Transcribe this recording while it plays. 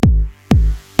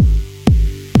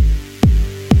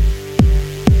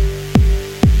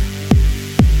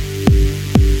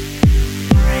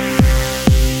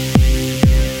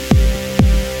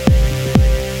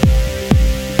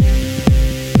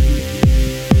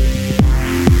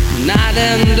night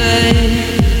and day,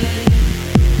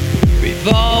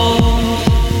 revolve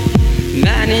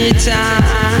many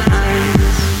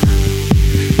times,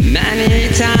 many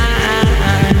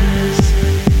times.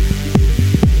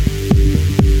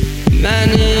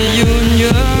 Many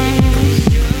unions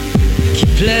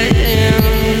keep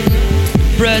playing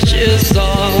precious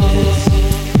songs,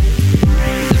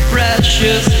 the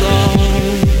precious songs.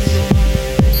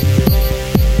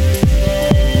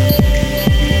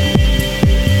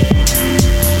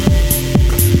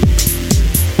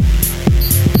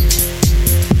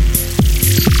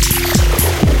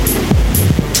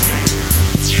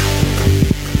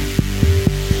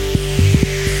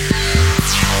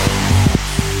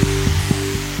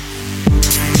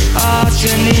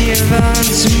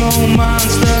 Events,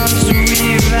 moments, turns to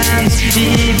events,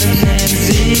 evenings,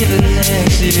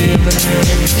 evenings,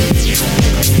 evenings.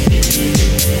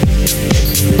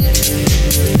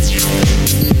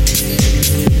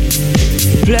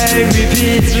 Play,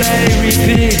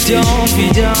 repeat, don't be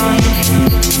done.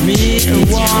 Me a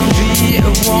one, be a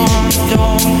one,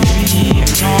 don't be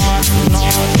not.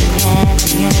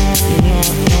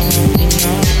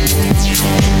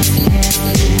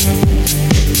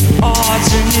 Odds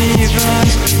and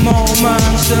events,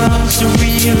 moments, turns to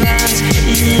events,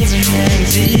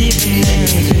 evenings,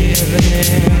 evenings,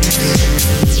 evenings.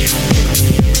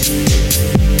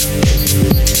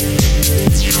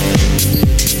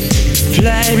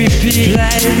 Play,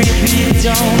 repeat,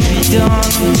 don't be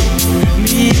done.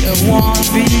 Me a one,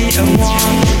 be a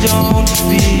one, don't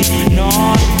be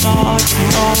not.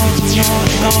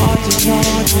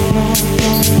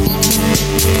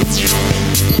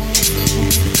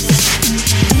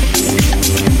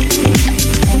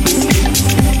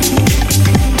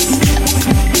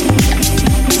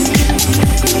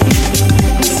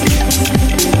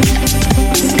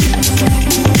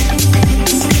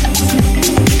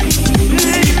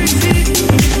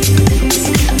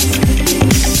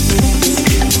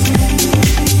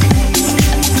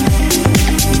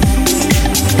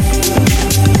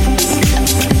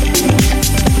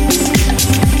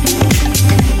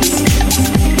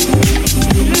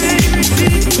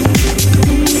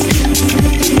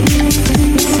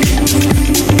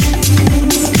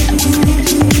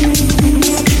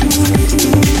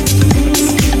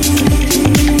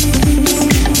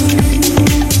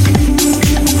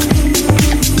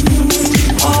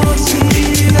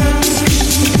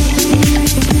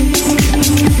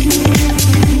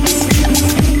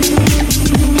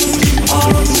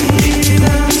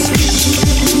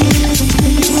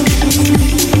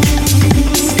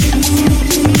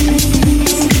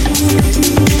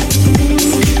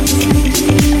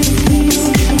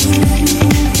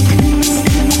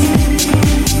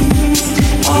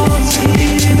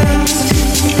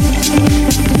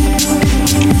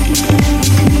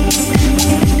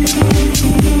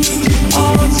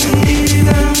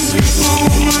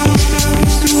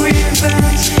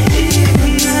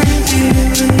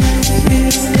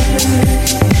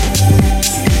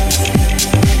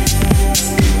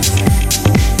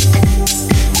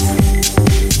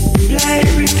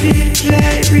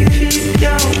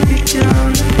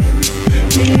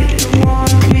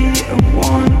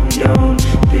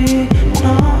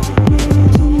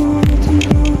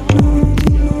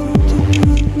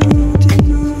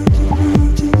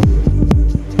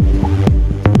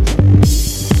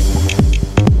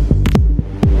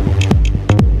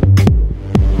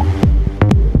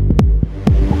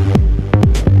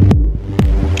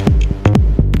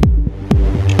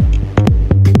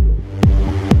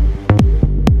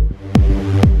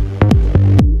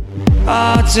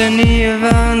 Odds and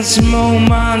events,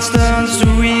 moments, turns to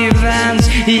events,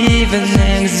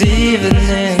 evenings,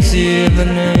 evenings,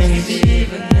 evenings,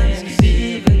 evenings,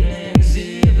 evenings,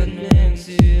 evenings,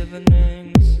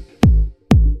 evenings.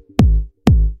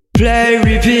 Play,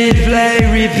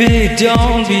 repeat,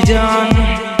 don't be done.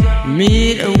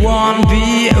 Meet a one,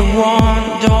 be a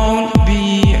one, don't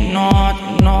be not.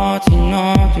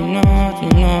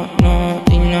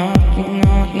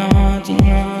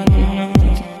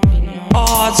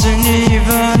 Odds and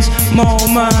events,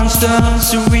 moments,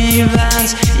 turns to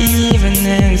events,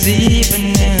 evenings,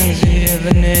 evenings,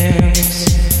 evenings.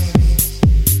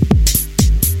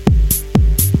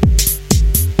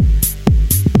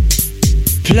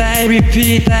 Play,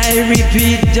 repeat,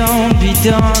 don't be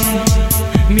done.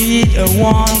 Meet a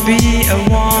one, be a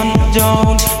one,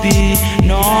 don't be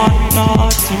not.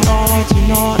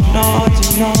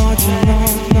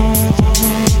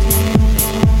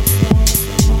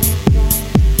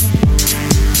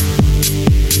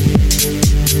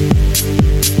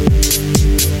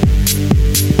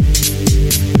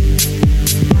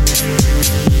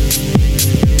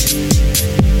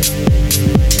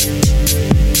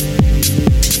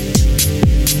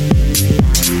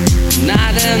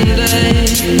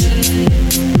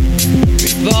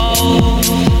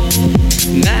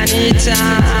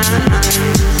 times,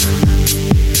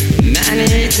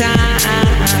 many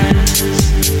times,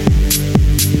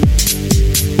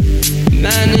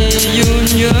 many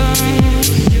unions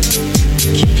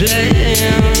keep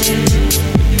playing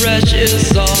precious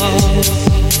songs.